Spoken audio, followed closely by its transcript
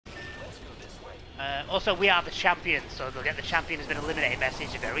Also, we are the champions, so they'll get the champion has been eliminated message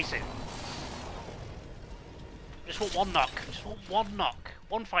very soon. Just want one knock. Just want one knock.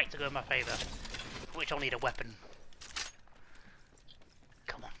 One fight to go in my favour. For which I'll need a weapon.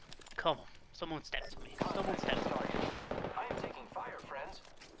 Come on. Come on. Someone steps on me. Someone steps on me. I am taking fire, friends.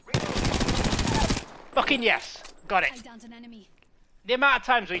 Fucking yes! Got it. I downed an enemy. The amount of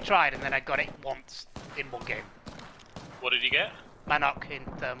times we tried and then I got it once in one game. What did you get? My knock in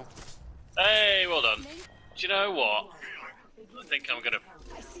thermal. Hey, well done. Do you know what? I think I'm gonna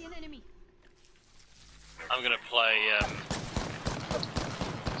I see an enemy. play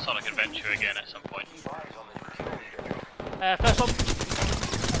Sonic Adventure again at some point. First one.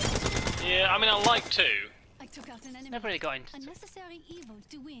 Yeah, I mean I like to. I took out an enemy. Never really got into Unnecessary evil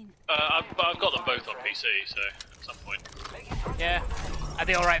to win. But I've got them both on PC, so at some point. Yeah. Are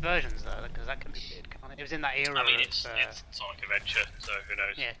they alright versions though? Because that can be weird, can't it? It was in that era. I mean it's of, Sonic Adventure, so who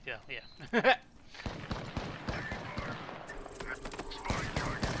knows? Yeah.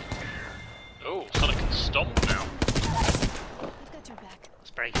 Oh, Sonic can stomp now. I've got your back. That's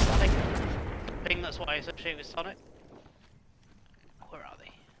very Sonic. I think that's what I associate with Sonic. Where are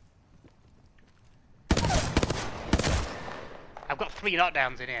they? I've got 3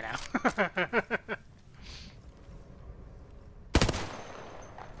 knockdowns in here now.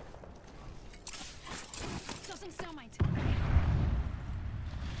 Tossing thermite.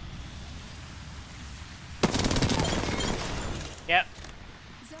 Yep.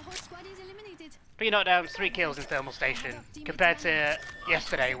 The whole squad is eliminated. 3 knockdowns, 3 kills in thermal station. Compared to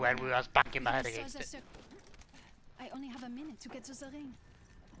yesterday when I was banging my head against it. I only have a minute to get to the ring.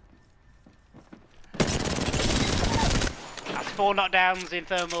 That's 4 knockdowns in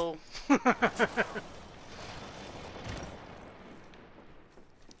thermal.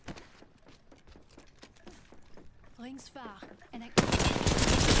 Rings far, and I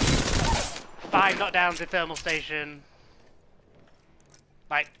 5 knockdowns in thermal station.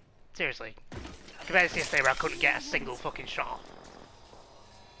 Like, seriously. Compared to yesterday where I couldn't get a single fucking shot off.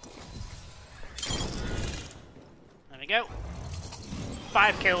 There we go.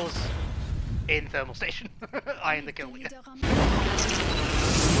 5 kills in thermal station. I am the kill leader. You're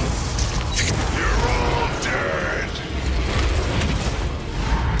all dead!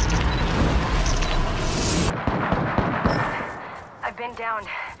 I've been down.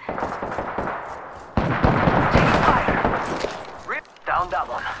 Taking fire. Rip down that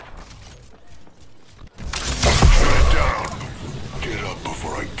one. Shut down! Get up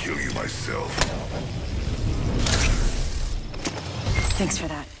before I kill you myself. Thanks for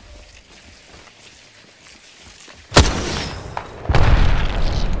that.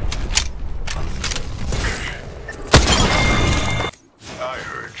 I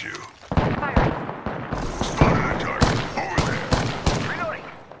heard you. Fire. Spotted a target. Over there. Reloading.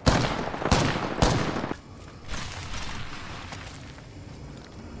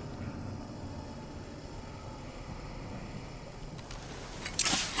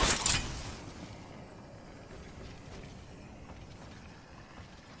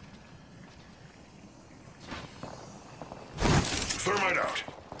 Thermite out.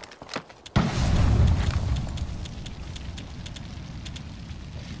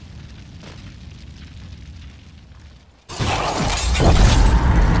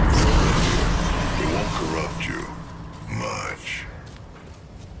 It won't corrupt you much.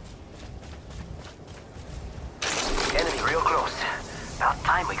 Enemy real close. About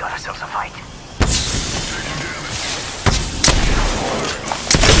time we got ourselves a fight.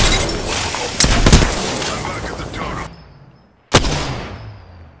 I'm back at the totem.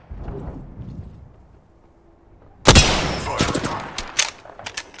 Fire.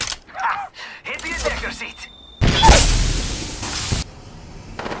 Ha! Hit the ejector seat.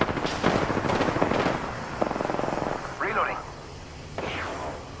 Reloading.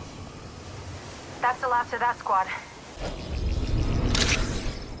 That's the last of that squad.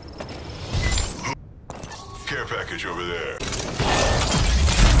 Care package over there.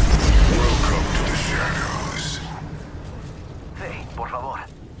 Welcome to the shadows. Hey, por favor.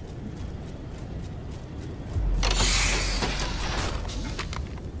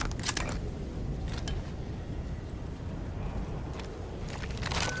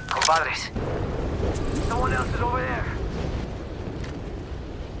 Compadres. Someone else is over there.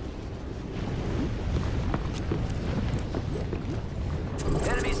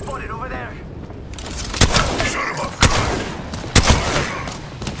 Enemy spotted over there. Shut him up.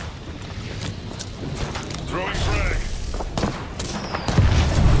 Throwing frag.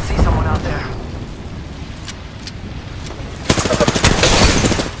 See someone out there.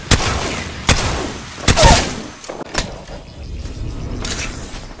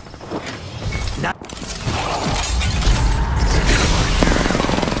 Not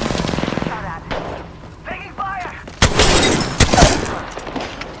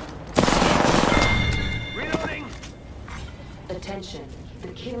The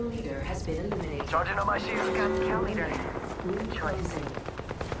kill leader has been eliminated. Charging on my shields. Got kill leader. New choice.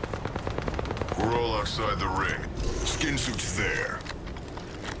 We're all outside the ring. Skin suit's there.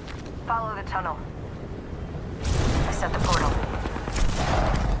 Follow the tunnel. I set the portal.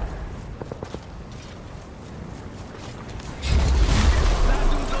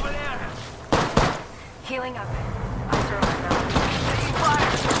 Bathroom's over there. Healing up. I'm throwing now. Taking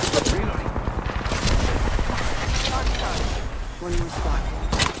fire. Reloading. One more spot.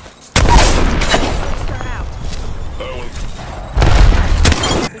 Start out. That one.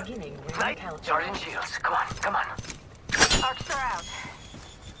 Beginning ring Night. countdown. Charging shields. Come on, come on. Arcs are out.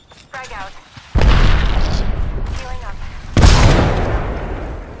 Frag out. Healing up.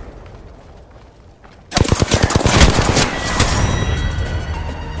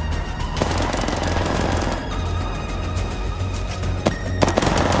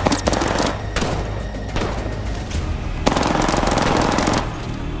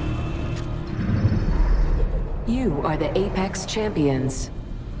 You are the Apex Champions.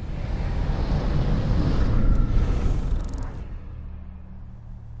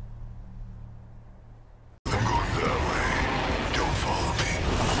 I'm going that way. Don't follow me.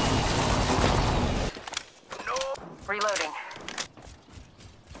 No. Reloading.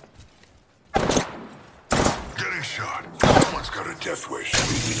 Getting shot. Someone's got a death wish.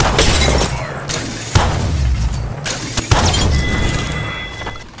 Fire.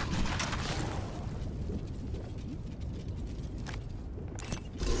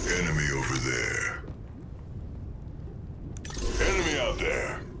 Enemy over there. Enemy out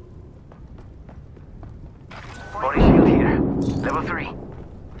there. Body shield here. Level 3.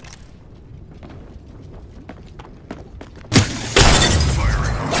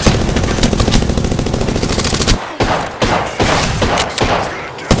 Firing. Someone's got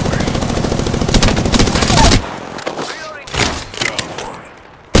a death wish. Reloading. Down one.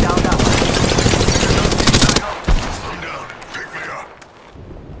 Down that I'm down. Pick me up.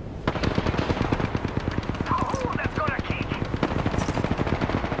 one. Oh, that's gonna kick.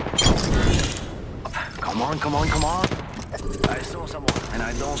 Come on, come on, come on. I saw someone, and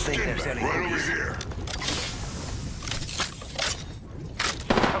I don't think they're selling Right over cookies. here.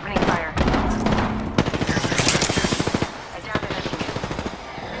 Opening fire. I downed an enemy.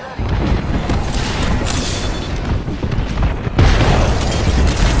 Reloading.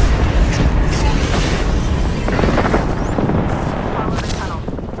 Follow the tunnel.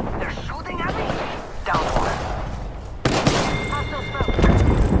 They're shooting at me. Down one. Hostile smoke.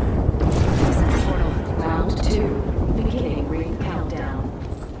 Portal. Round 2. Beginning ring countdown.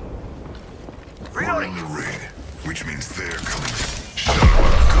 We're in the ring, which means they're coming. Shut up,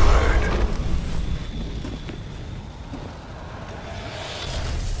 good.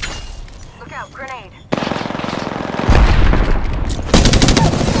 Look out, grenade.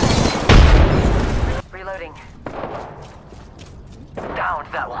 Reloading. Downed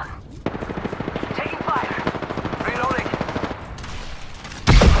that one. Taking fire. Reloading.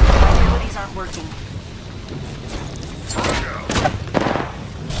 My abilities aren't working. Frag out.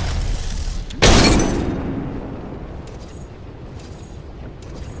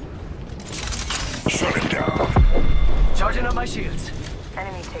 Shut it down. Charging up my shields.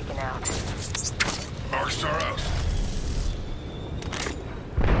 Enemy taken out. Arcstar out.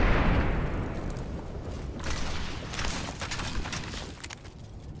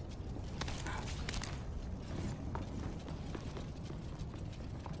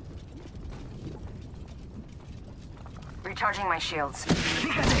 Recharging my shields.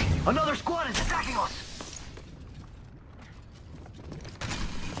 Another squad is attacking us.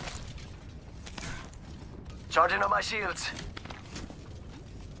 Charging up my shields.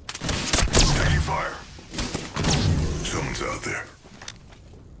 Taking fire. Someone's out there.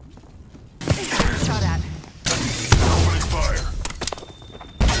 Shot at. Opening fire.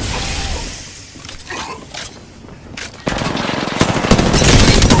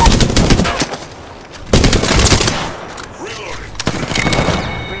 Reloading.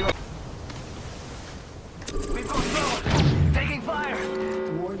 We've got thrown. Taking fire.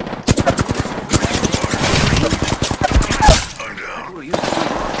 I'm down.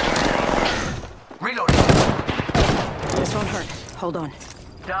 Reloading. This won't hurt. Hold on.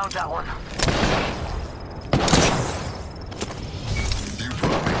 Down that one. You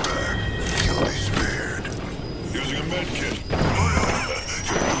brought me back. You'll be spared. Using a med kit. Take a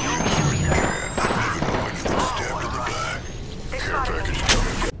look as you can. Never know when you've been stabbed in the back. They Care spotted me. package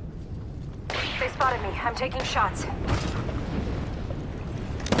coming. They spotted me. I'm taking shots.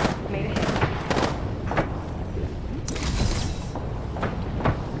 Made a hit.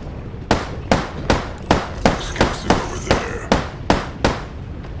 Skill suit over there.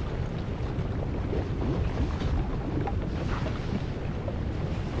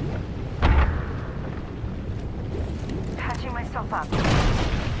 up.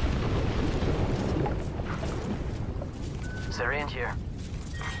 Syringe here.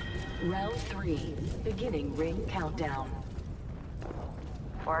 Round 3. Beginning ring countdown.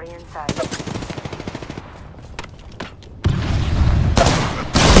 40 inside.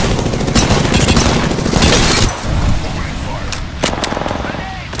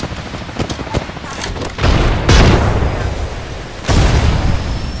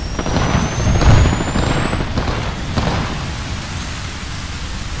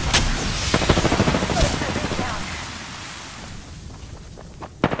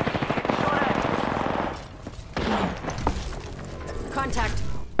 Contact.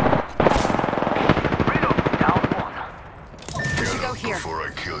 Reno, down one. Get go up here. before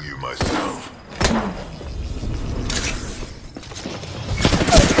I kill you myself.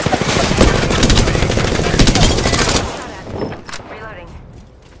 Reloading.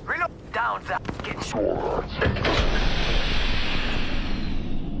 Reno, down that. Get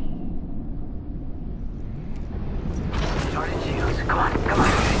Charging shields. Come on, come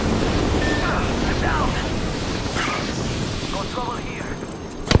on. I'm down. No trouble here.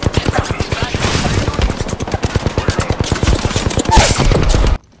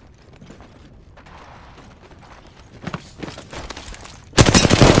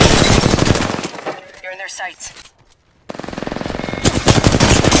 You're in their sights.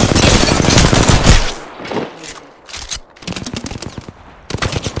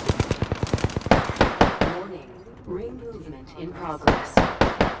 Warning. Ring movement in progress.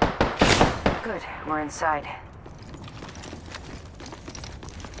 Good, we're inside.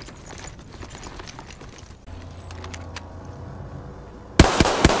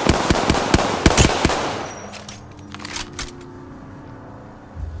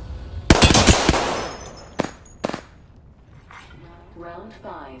 Round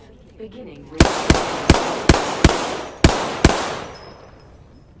 5. Beginning ring.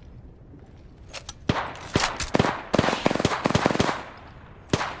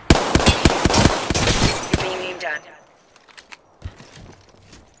 You're being aimed at.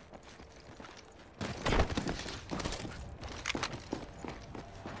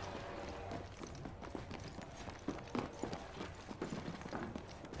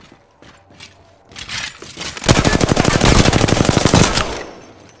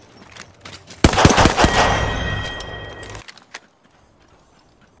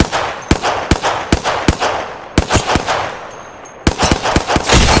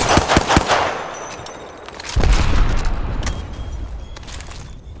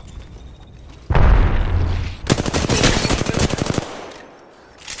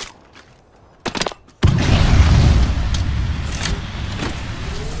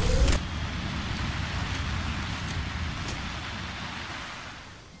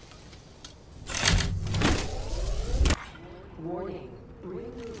 Warning.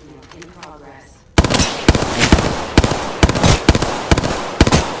 Ring movement in progress.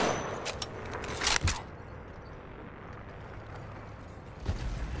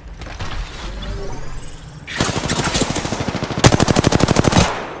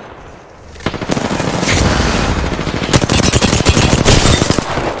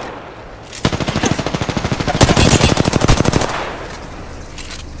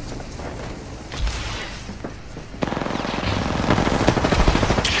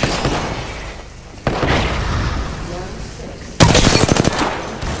 Round 6.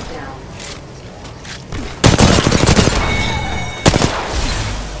 Down.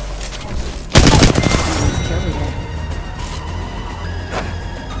 Killing it.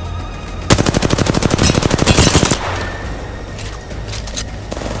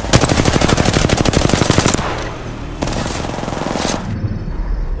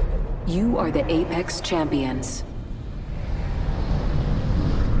 You are the Apex Champions.